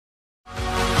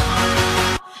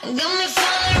Got me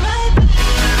falling right back.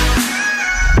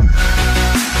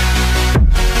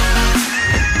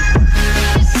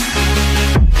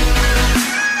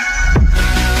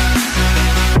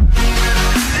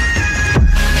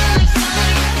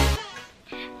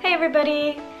 Hey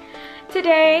everybody!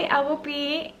 Today I will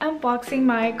be unboxing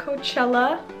my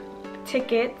Coachella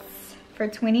tickets for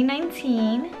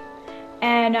 2019,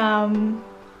 and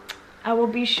I will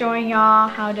be showing y'all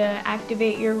how to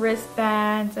activate your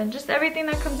wristbands and just everything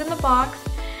that comes in the box.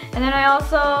 And then I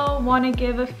also want to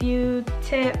give a few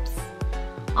tips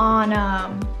on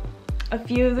a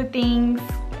few of the things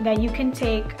that you can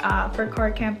take for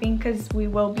car camping, because we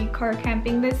will be car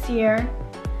camping this year.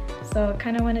 So I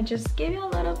kind of want to just give you a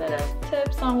little bit of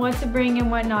tips on what to bring and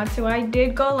what not to. I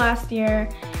did go last year,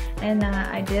 and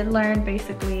I did learn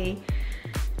basically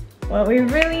what we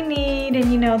really need,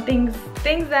 and you know, things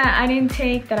that I didn't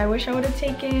take that I wish I would have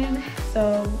taken.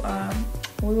 So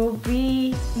we will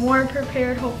be more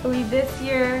prepared hopefully this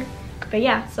year. But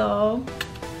yeah, so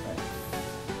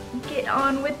let's get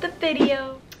on with the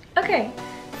video. Okay,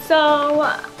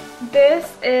 so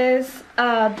this is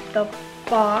the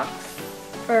box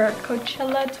for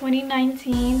Coachella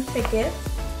 2019 tickets.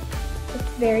 It's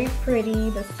very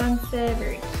pretty, the sunset,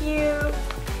 very cute,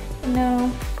 you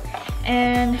know.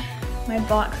 And my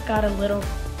box got a little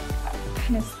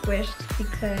kind of squished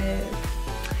because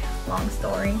long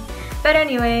story. But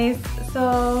anyways,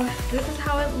 so this is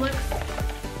how it looks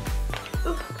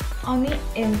on the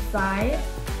inside.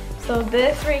 So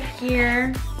this right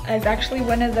here is actually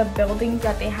one of the buildings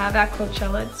that they have at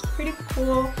Coachella. It's pretty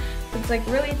cool. It's like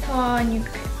really tall, and you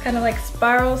kind of like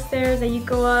spiral stairs that you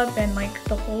go up, and like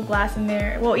the whole glass in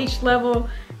there. Well, each level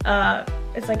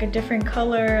it's like a different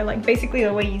color, like basically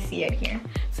the way you see it here.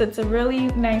 So it's a really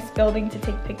nice building to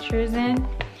take pictures in,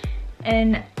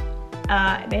 and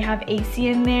they have AC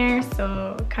in there,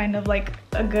 so kind of like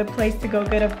a good place to go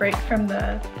get a break from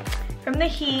the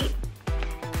heat.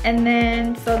 And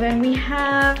then we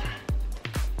have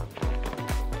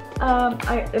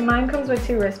mine comes with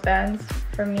 2 wristbands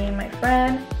for me and my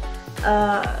friend.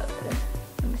 Let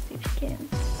me see if you can.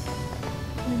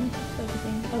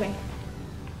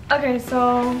 Okay,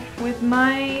 so with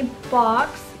my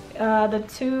box, the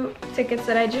 2 tickets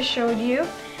that I just showed you,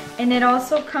 and it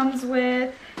also comes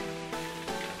with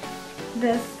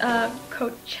this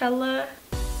Coachella.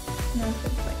 I don't know if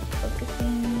it's like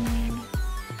focusing.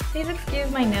 Please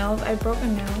excuse my nails. I broke a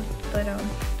nail, but let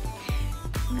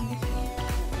me see.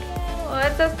 Yeah, well,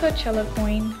 it says Coachella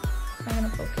coin. It's not gonna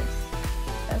focus.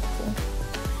 That's cool.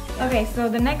 Okay, so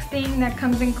the next thing that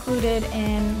comes included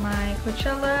in my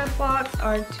Coachella box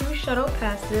are 2 shuttle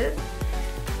passes.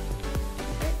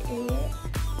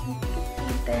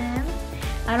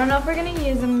 I don't know if we're gonna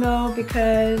use them though,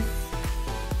 because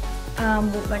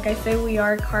like I said, we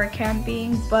are car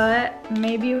camping, but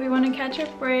maybe if we want to catch a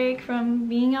break from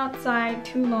being outside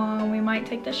too long, we might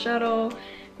take the shuttle,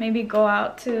 maybe go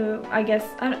out to, I guess,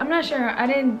 I'm not sure.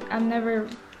 I've never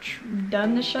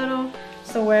done the shuttle,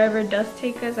 so wherever it does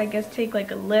take us, I guess take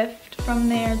like a lift from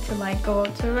there to like go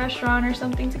to a restaurant or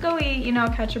something to go eat, you know,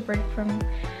 catch a break from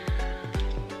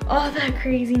all that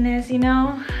craziness, you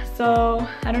know. So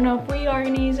I don't know if we are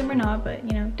gonna use them or not, but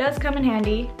you know, it does come in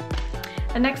handy.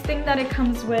 The next thing that it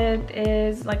comes with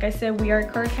is, like I said, we are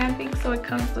car camping, so it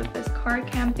comes with this car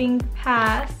camping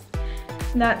pass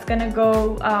that's gonna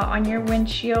go on your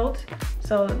windshield.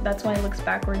 So that's why it looks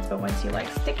backwards, but once you like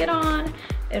stick it on,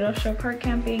 it'll show car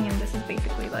camping, and this is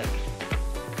basically like,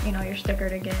 you know, your sticker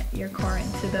to get your car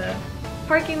into the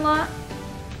parking lot.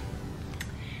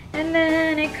 And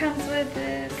then it comes with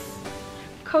this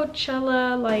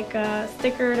Coachella like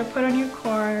sticker to put on your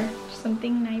car,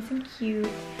 something nice and cute.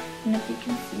 And if you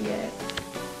can see it,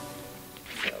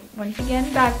 so once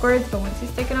again backwards, but once you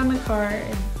stick it on the car,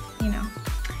 it's, you know,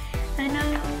 I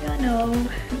know.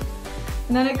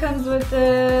 And then it comes with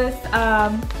this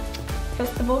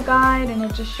festival guide, and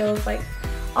it just shows like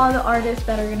all the artists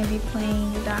that are gonna be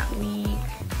playing that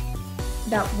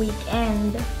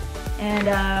weekend, and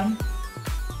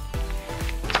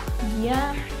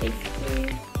yeah,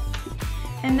 basically.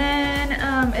 And then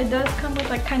it does come with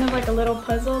like kind of like a little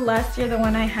puzzle. Last year the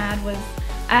one I had was,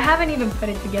 I haven't even put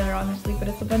it together honestly, but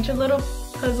it's a bunch of little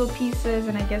puzzle pieces,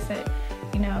 and I guess it,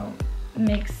 you know,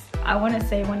 makes, I want to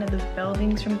say, one of the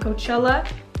buildings from Coachella.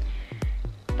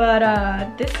 But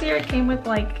this year it came with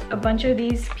like a bunch of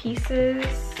these pieces.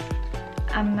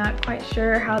 I'm not quite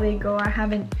sure how they go. I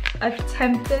haven't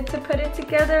attempted to put it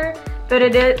together, but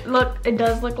it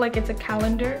does look like it's a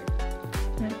calendar.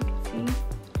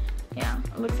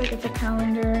 It looks like it's a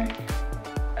calendar.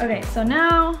 Okay, so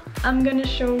now I'm gonna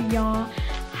show y'all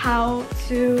how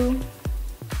to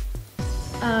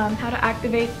how to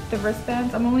activate the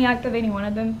wristbands. I'm only activating one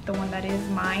of them, the one that is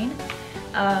mine.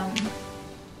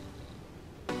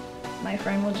 My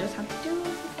friend will just have to do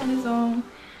this on his own,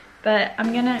 but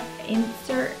I'm gonna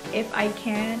insert, if I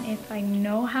can, if I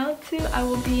know how to, I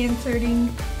will be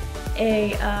inserting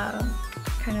a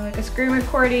kind of like a screen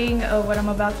recording of what I'm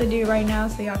about to do right now,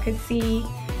 so y'all could see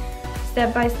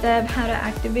step by step how to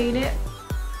activate it.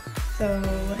 So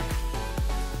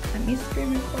let me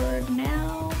screen record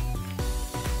now.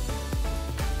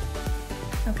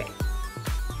 Okay,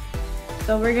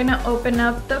 so we're gonna open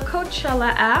up the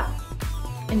Coachella app,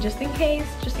 and just in case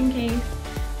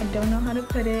I don't know how to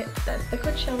put it, that's the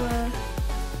Coachella.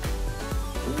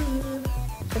 Ooh,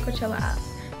 the Coachella app.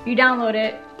 You download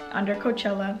it under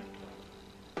Coachella.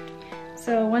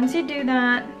 So once you do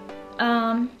that,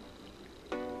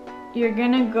 you're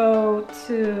gonna go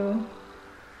to,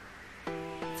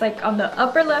 it's like on the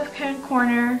upper left hand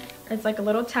corner, it's like a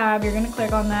little tab. You're gonna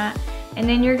click on that, and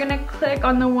then you're gonna click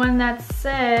on the one that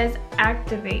says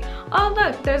activate. Oh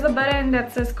look, there's a button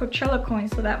that says Coachella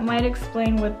coins, so that might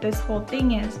explain what this whole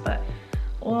thing is, but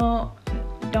well,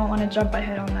 don't want to jump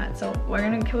ahead on that. So we're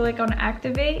gonna click on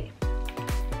activate.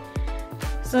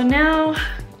 So now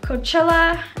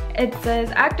Coachella, it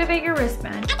says activate your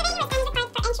wristband.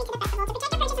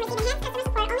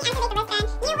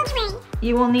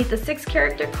 You will need the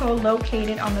 6-character code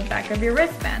located on the back of your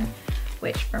wristband,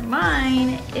 which for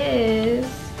mine is,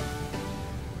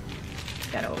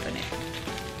 gotta open it.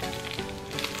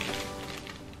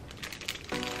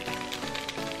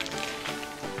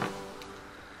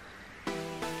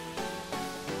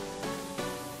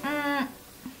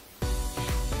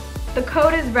 The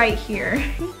code is right here.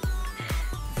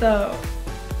 So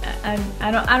I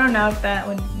don't know if that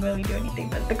would really do anything,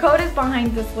 but the code is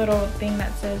behind this little thing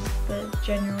that says the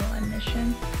general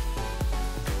admission.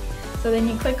 So then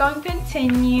you click on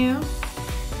continue,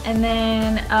 and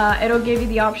then it'll give you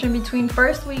the option between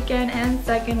first weekend and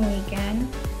second weekend,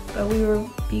 but we will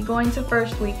be going to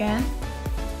first weekend.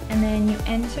 And then you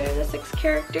enter the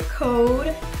 6-character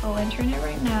code. I'll enter it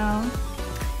right now.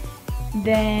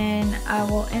 Then I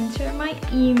will enter my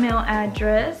email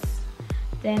address,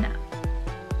 then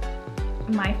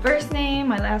my first name,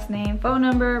 my last name, phone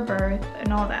number, birth,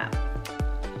 and all that.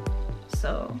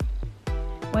 So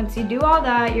once you do all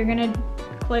that, you're gonna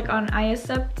click on I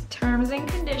accept terms and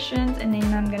conditions, and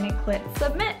then I'm gonna click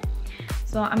submit.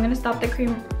 So I'm gonna stop the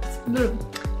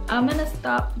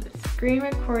screen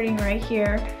recording right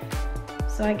here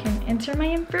so I can enter my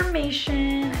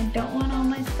information. I don't want all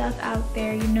my stuff out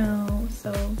there, you know,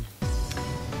 so let's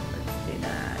do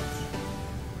that.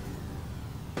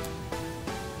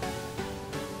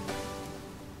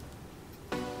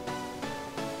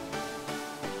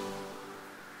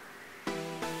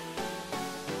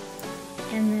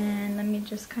 And then let me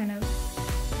just kind of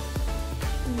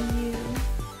show you.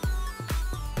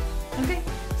 Okay,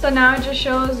 so now it just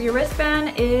shows your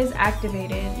wristband is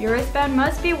activated. Your wristband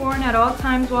must be worn at all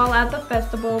times while at the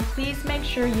festival. Please make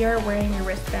sure you're wearing your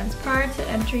wristbands prior to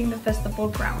entering the festival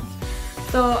grounds.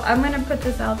 So I'm gonna put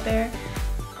this out there.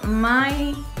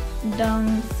 My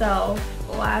dumb self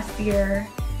last year,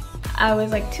 I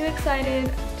was like too excited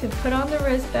to put on the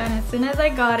wristband as soon as I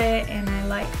got it, and I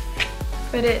like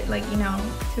put it like, you know,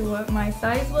 to what my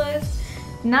size was,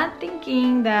 not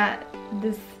thinking that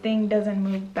this thing doesn't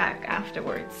move back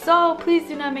afterwards. So please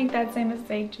do not make that same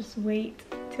mistake. Just wait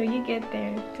till you get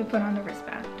there to put on the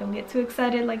wristband. Don't get too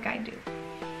excited like I do.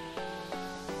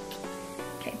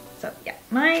 Okay, so yeah,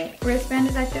 my wristband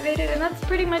is activated, and that's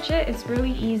pretty much it. It's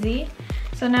really easy.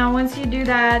 So now once you do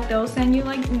that, they'll send you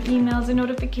like emails and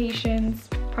notifications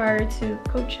prior to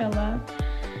Coachella.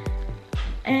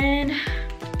 And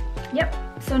yep,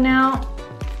 so now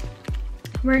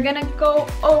we're gonna go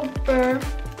over,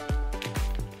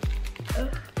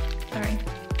 sorry,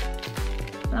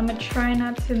 I'm gonna try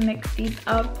not to mix these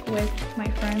up with my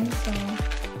friends, so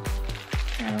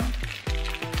I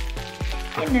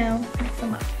don't, you know, mix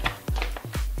them up.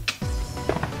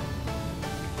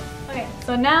 Okay,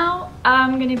 so now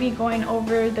I'm gonna be going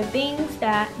over the things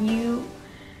that you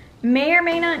may or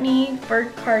may not need for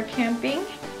car camping.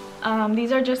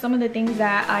 These are just some of the things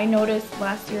that I noticed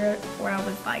last year where I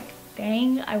was like,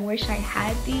 dang, I wish I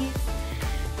had these.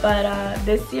 But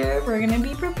this year we're gonna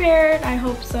be prepared, I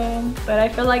hope so. But I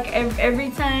feel like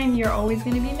every time you're always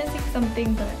gonna be missing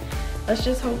something, but let's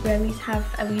just hope we at least have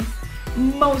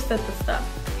most of the stuff.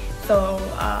 So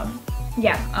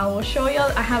yeah, I will show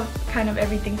y'all. I have kind of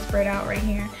everything spread out right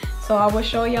here. So I will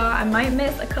show y'all. I might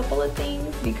miss a couple of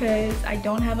things because I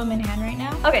don't have them in hand right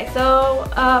now. Okay, so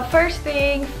first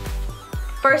things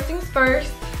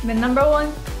first, the number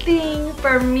one thing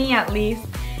for me at least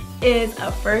is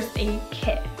a first aid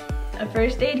kit. A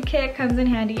first aid kit comes in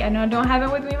handy. I know I don't have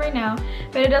it with me right now,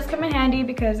 but it does come in handy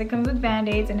because it comes with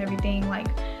band-aids and everything, like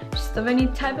just of any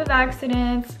type of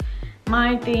accidents.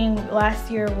 My thing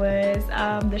last year was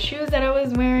the shoes that I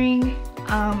was wearing.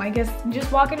 I guess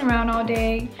just walking around all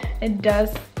day, it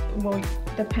does, well,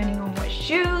 depending on what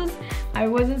shoes. I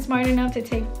wasn't smart enough to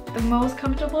take the most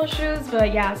comfortable shoes,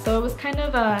 but yeah, so it was kind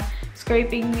of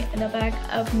scraping the back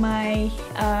of my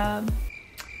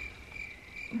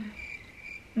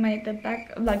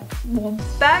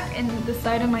back and the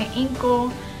side of my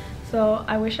ankle. So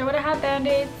I wish I would have had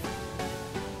band-aids.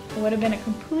 It would have been a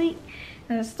complete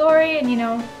story, and you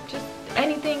know, just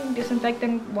anything,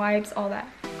 disinfectant, wipes, all that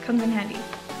comes in handy.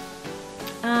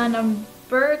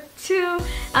 Number 2,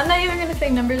 I'm not even gonna say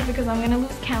numbers because I'm gonna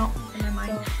lose count in my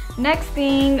mind. So, next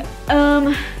thing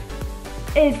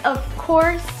is of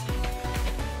course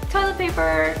toilet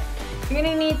paper. You're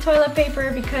gonna need toilet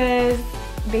paper because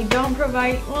they don't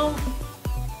provide, well,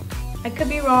 I could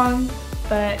be wrong,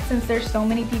 but since there's so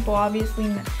many people,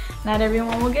 obviously not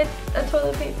everyone will get a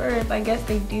toilet paper. I guess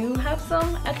they do have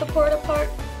some at the porta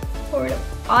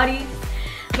potties.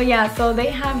 But yeah, so they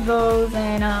have those,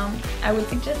 and I would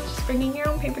suggest just bringing your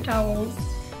own paper towels.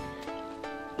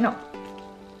 No,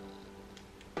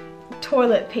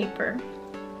 toilet paper.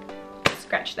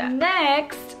 Scratch that.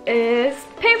 Next is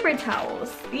paper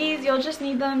towels. These, you'll just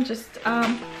need them just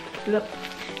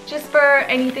for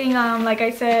anything. Like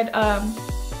I said,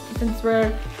 since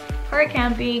we're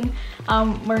camping,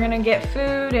 we're gonna get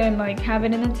food and like have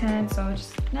it in the tent, so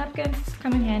just napkins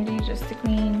come in handy just to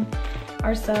clean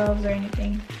ourselves or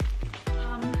anything.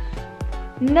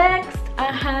 Next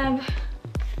I have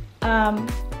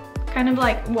kind of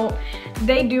like, well,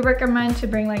 they do recommend to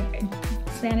bring like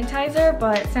sanitizer,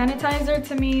 but sanitizer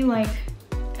to me, like,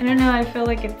 I don't know, I feel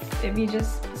like it's, if you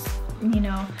just, you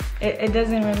know, it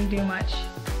doesn't really do much.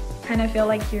 Kind of feel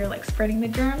like you're like spreading the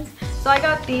germs. So I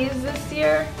got these this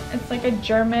year. It's like a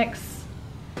Germix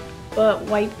but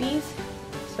wipes,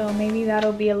 so maybe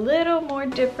that'll be a little more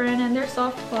different, and they're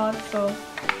soft cloth, so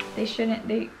they should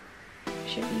be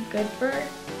good for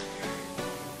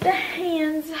the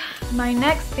hands. My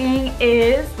next thing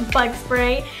is bug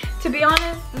spray. To be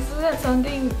honest, this isn't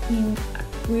something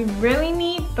we really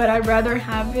need, but I'd rather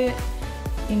have it,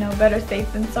 you know, better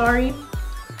safe than sorry.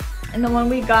 And the one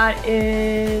we got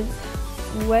is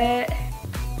sweat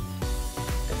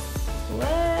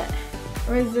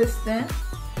resistant.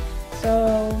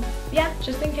 So yeah,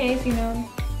 just in case, you know.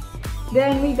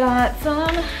 Then we got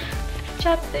some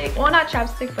chapstick. Well, not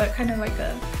chapstick, but kind of like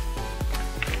a,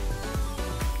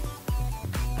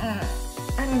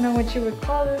 I don't know what you would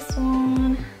call this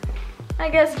one. I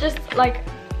guess just like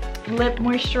lip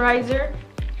moisturizer.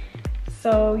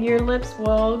 So your lips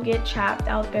will get chapped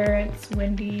out there. It's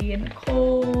windy and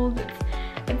cold.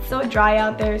 It's so dry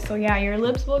out there. So yeah, your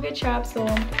lips will get chapped. So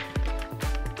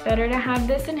better to have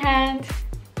this in hand,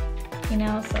 you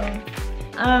know. So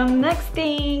next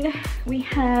thing we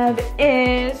have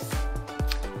is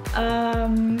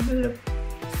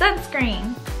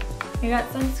sunscreen. We got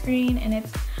sunscreen, and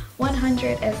it's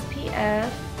 100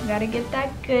 SPF. You gotta get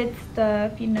that good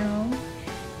stuff, you know.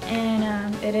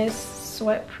 And it is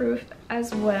sweat proof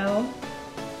as well.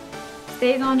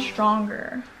 Stays on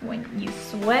stronger when you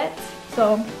sweat,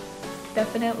 so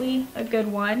definitely a good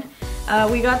one.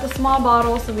 We got the small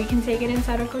bottle so we can take it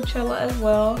inside of Coachella as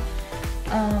well.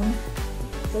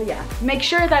 So yeah, make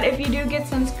sure that if you do get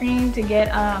sunscreen to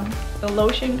get the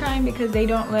lotion kind, because they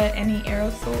don't let any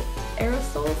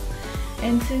aerosols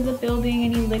into the building,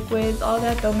 any liquids, all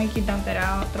that. They'll make you dump it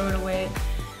out, throw it away.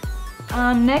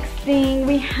 Next thing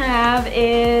we have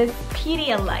is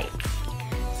Pedialyte.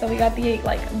 So we got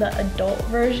the adult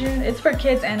version. It's for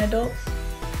kids and adults.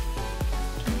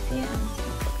 Can you see it?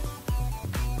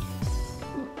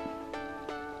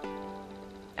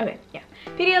 Okay, yeah,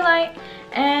 Pedialyte.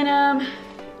 And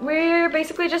we're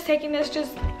basically just taking this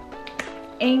just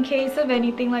in case of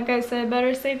anything. Like I said,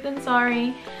 better safe than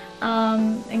sorry.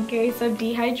 In case of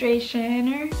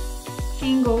dehydration or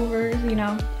hangovers, you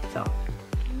know. So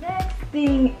next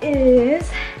thing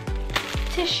is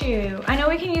tissue. I know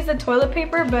we can use the toilet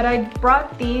paper, but I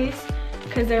brought these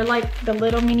because they're like the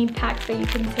little mini packs that you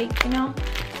can take, you know.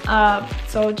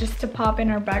 So just to pop in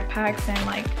our backpacks and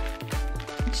like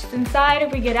just inside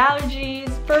if we get allergies,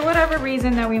 for whatever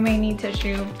reason that we may need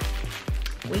tissue,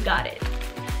 we got it.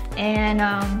 And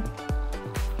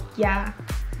yeah,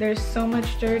 there's so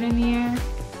much dirt in the air.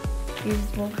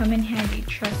 These will come in handy,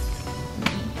 trust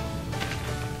me.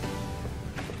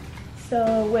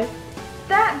 So with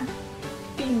that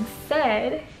being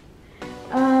said,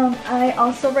 I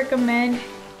also recommend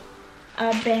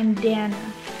a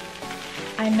bandana.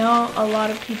 I know a lot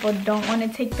of people don't want to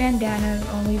take bandanas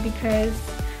only because,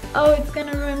 oh, it's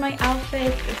gonna ruin my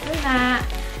outfit, this and that.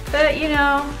 But you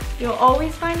know, you'll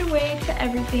always find a way to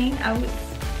everything.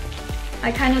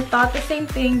 I kind of thought the same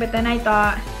thing, but then I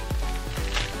thought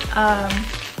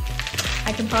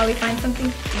I can probably find something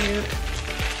cute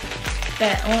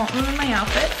that won't ruin my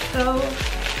outfit. So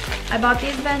I bought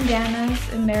these bandanas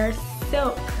and they're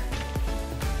silk.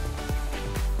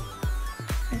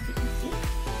 As you can see.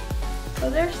 So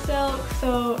they're silk,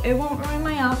 so it won't ruin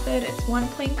my outfit. It's one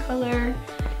plain color,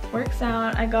 works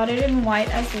out. I got it in white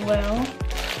as well.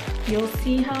 You'll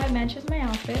see how it matches my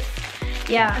outfit.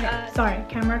 Yeah, okay. Sorry,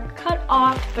 camera cut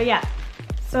off, but yeah.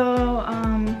 So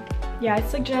yeah, I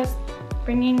suggest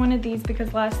bringing one of these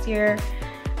because last year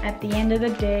at the end of the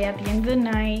day, at the end of the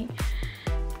night,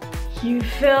 you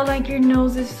feel like your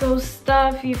nose is so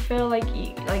stuffed. You feel like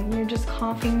you're just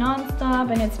coughing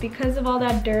nonstop, and it's because of all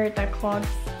that dirt that clogs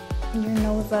your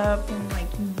nose up, and like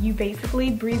you basically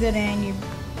breathe it in, you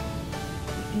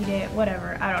eat it,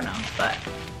 whatever, I don't know. But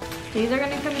these are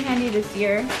gonna come in handy this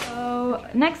year. So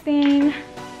next thing,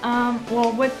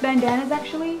 well, with bandanas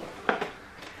actually,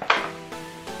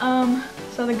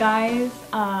 so the guys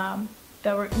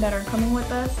that are coming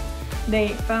with us, they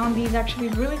found these actually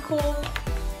really cool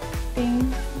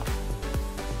things.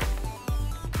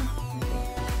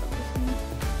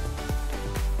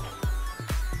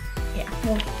 Yeah,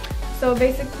 well, so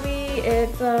basically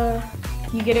it's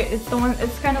you get it, it's the one,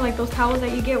 it's kind of like those towels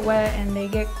that you get wet and they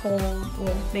get cold.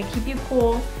 Well, they keep you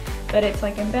cool, but it's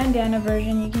like a bandana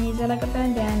version. You can use it like a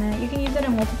bandana. You can use it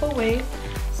in multiple ways.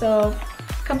 So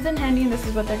it comes in handy, and this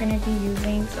is what they're going to be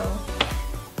using. So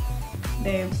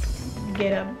they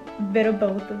get a bit of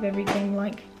both of everything,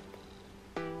 like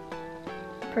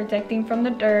protecting from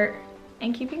the dirt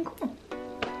and keeping cool.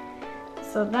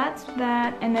 So that's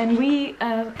that. And then we,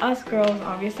 us girls,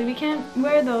 obviously we can't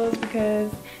wear those because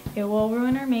it will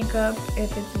ruin our makeup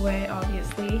if it's wet,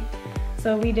 obviously.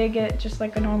 So we did get just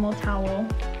like a normal towel.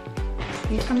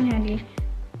 These come in handy.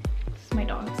 This is my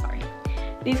dog, sorry.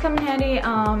 These come in handy.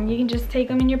 You can just take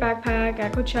them in your backpack.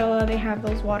 At Coachella, they have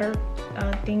those water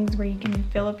things where you can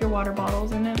fill up your water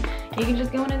bottles in them. You can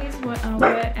just get one of these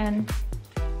wet and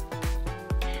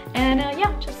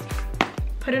yeah, just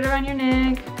put it around your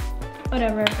neck,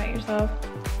 whatever, cut yourself.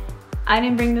 I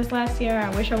didn't bring this last year. I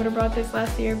wish I would have brought this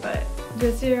last year, but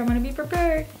this year I'm gonna be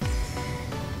prepared.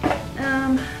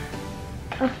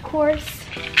 Of course,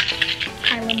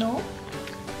 Tylenol.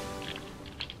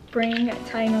 Bring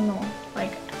Tylenol.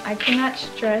 Like, I cannot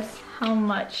stress how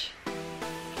much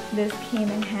this came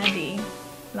in handy.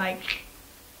 Like,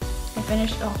 we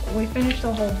finished the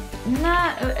whole,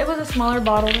 it was a smaller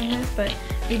bottle than this, but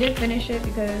we did finish it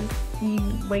because you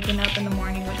waking up in the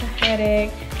morning with a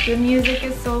headache, the music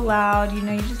is so loud, you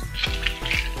know, you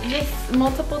just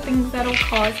multiple things that'll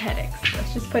cause headaches.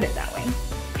 Let's just put it that way.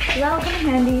 So that'll come in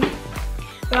handy.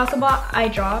 We also bought eye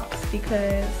drops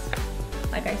because,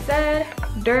 like I said,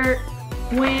 dirt,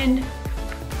 wind,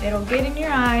 it'll get in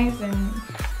your eyes and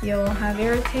you'll have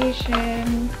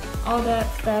irritation, all that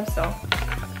stuff. So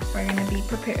we're gonna be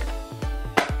prepared.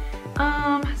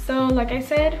 So like I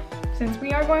said, since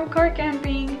we are going car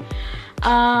camping,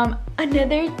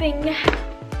 another thing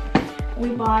we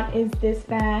bought is this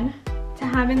fan to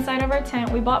have inside of our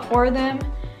tent. We bought 4 of them.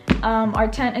 Our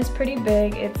tent is pretty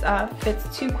big. It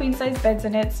fits 2 queen-size beds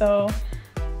in it, so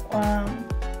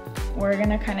we're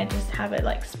gonna kind of just have it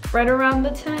like spread around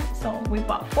the tent. So we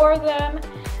bought 4 of them.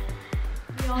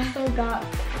 We also got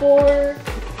 4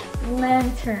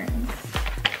 lanterns.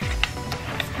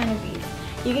 It's kind of these.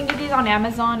 You can get these on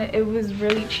Amazon. It was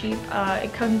really cheap.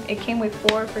 It came with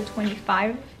 4 for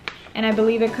 $25, and I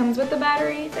believe it comes with the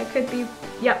batteries. It could be,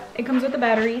 yep, it comes with the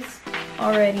batteries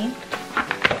already.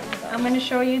 So I'm gonna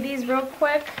show you these real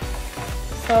quick.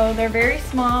 So they're very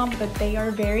small, but they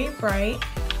are very bright.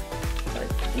 So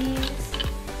it's these,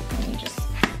 and you just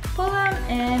pull them,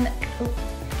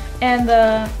 and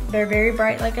they're very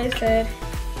bright, like I said. It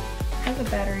has the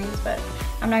batteries, but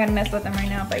I'm not gonna mess with them right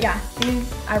now. But yeah,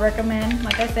 these I recommend.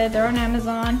 Like I said, they're on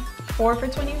Amazon. 4 for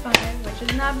 $25, which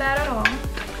is not bad at all.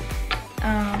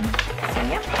 So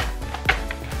yeah.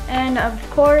 And of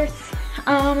course,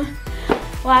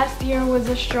 last year was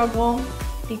a struggle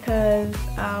because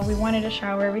we wanted a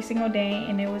shower every single day,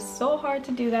 and it was so hard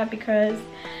to do that because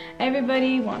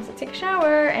everybody wants to take a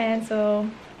shower, and so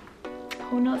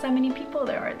who knows how many people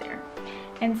there are there.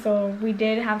 And so we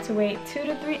did have to wait 2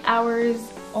 to 3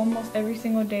 hours almost every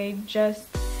single day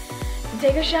just to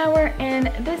take a shower, and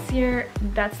this year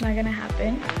that's not gonna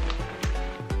happen.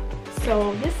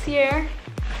 So this year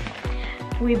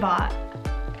we bought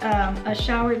a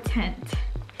shower tent.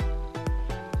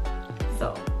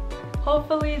 So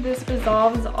hopefully this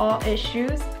resolves all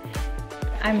issues.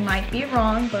 I might be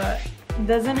wrong, but it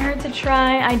doesn't hurt to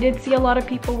try. I did see a lot of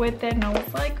people with it and I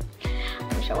was like,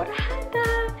 I wish I would have had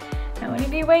that. I wouldn't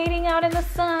be waiting out in the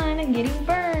sun and getting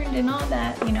burned and all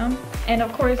that, you know. And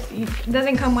of course it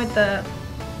doesn't come with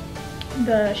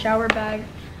the shower bag.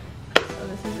 So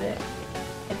this is it.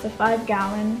 It's a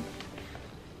 5-gallon,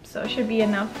 so it should be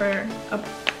enough for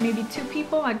maybe 2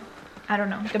 people. I don't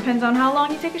know, depends on how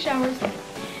long you take a shower. So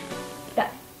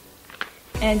that.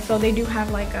 And so they do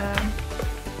have like a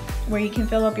where you can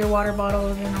fill up your water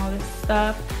bottles and all this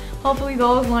stuff. Hopefully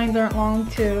those lines aren't long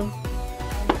too.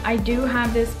 I do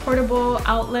have this portable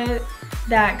outlet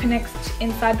that connects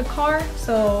inside the car,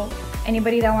 so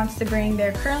anybody that wants to bring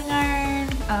their curling iron,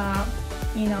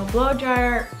 you know, blow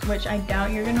dryer, which I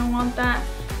doubt you're gonna want that,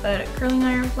 but curling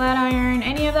iron, flat iron,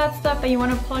 any of that stuff that you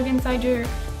want to plug inside your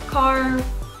car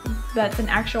that's an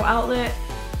actual outlet,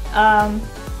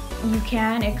 you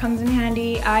can. It comes in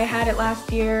handy. I had it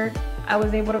last year. I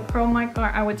was able to curl my car.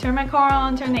 I would turn my car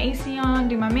on, turn the AC on,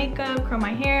 do my makeup, curl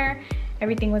my hair.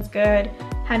 Everything was good.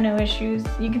 Had no issues.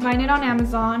 You can find it on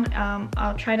Amazon.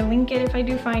 I'll try to link it if I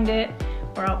do find it,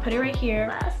 or I'll put it right here.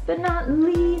 Last but not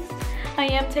least, I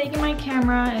am taking my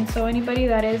camera, and so anybody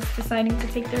that is deciding to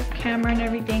take their camera and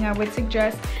everything, I would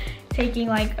suggest taking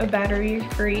like a battery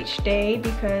for each day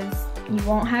because you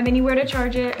won't have anywhere to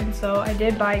charge it. And so I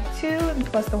did buy 2, and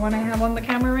plus the one I have on the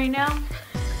camera right now.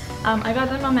 I got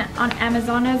them on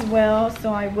Amazon as well,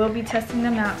 so I will be testing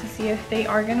them out to see if they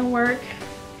are gonna work.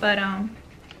 But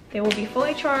they will be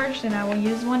fully charged and I will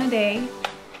use one a day,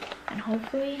 and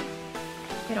hopefully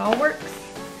it all works.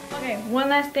 Okay, one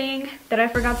last thing that I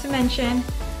forgot to mention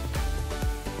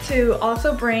to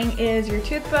also bring is your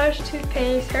toothbrush,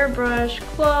 toothpaste, hairbrush,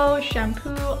 clothes,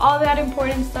 shampoo, all that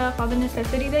important stuff, all the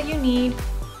necessity that you need.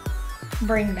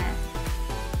 Bring that.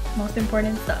 Most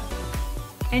important stuff.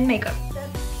 And makeup.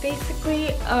 That's basically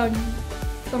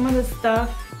some of the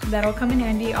stuff that'll come in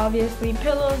handy. Obviously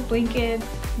pillows, blankets,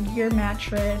 your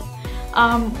mattress.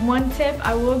 One tip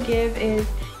I will give is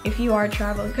if you are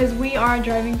traveling, because we are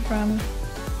driving from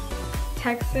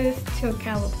Texas to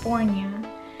California.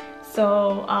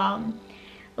 So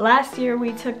last year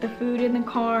we took the food in the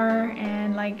car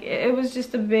and like it was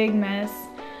just a big mess.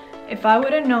 If I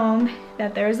would have known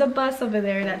that there's a bus over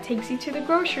there that takes you to the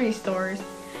grocery stores,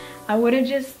 I would have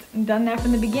just done that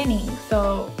from the beginning.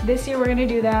 So this year we're gonna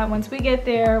do that. Once we get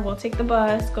there, we'll take the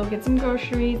bus, go get some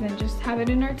groceries, and just have it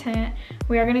in our tent.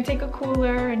 We are gonna take a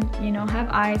cooler and, you know, have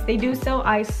ice. They do sell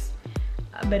ice,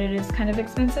 but it is kind of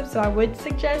expensive, so I would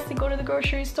suggest to go to the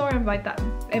grocery store and buy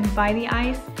the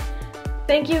ice.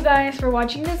 Thank you guys for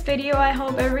watching this video. I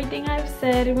hope everything I've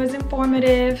said was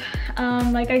informative.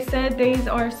 Like I said, these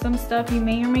are some stuff you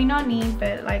may or may not need,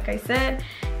 but like I said,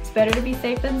 it's better to be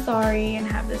safe than sorry and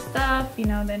have this stuff, you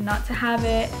know, than not to have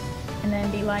it and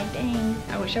then be like, dang,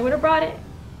 I wish I would have brought it.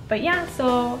 But yeah,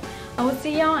 so I will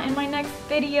see y'all in my next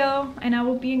video, and I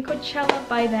will be in Coachella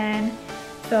by then.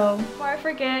 So before I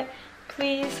forget,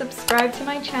 please subscribe to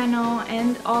my channel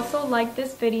and also like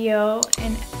this video,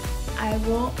 and I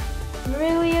will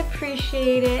really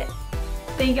appreciate it.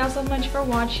 Thank y'all so much for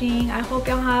watching. I hope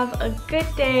y'all have a good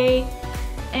day,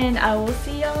 and I will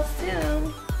see y'all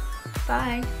soon.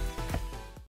 Bye.